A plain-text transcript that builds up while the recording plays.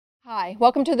Hi,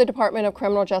 welcome to the Department of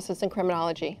Criminal Justice and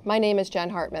Criminology. My name is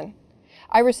Jen Hartman.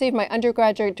 I received my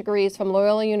undergraduate degrees from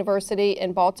Loyola University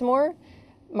in Baltimore.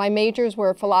 My majors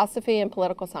were philosophy and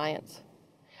political science.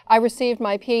 I received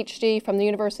my PhD from the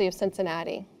University of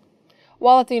Cincinnati.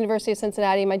 While at the University of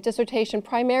Cincinnati, my dissertation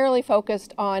primarily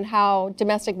focused on how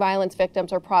domestic violence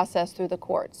victims are processed through the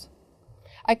courts.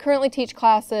 I currently teach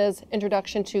classes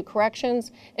Introduction to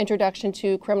Corrections, Introduction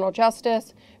to Criminal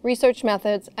Justice, Research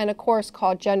Methods, and a course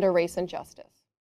called Gender, Race, and Justice.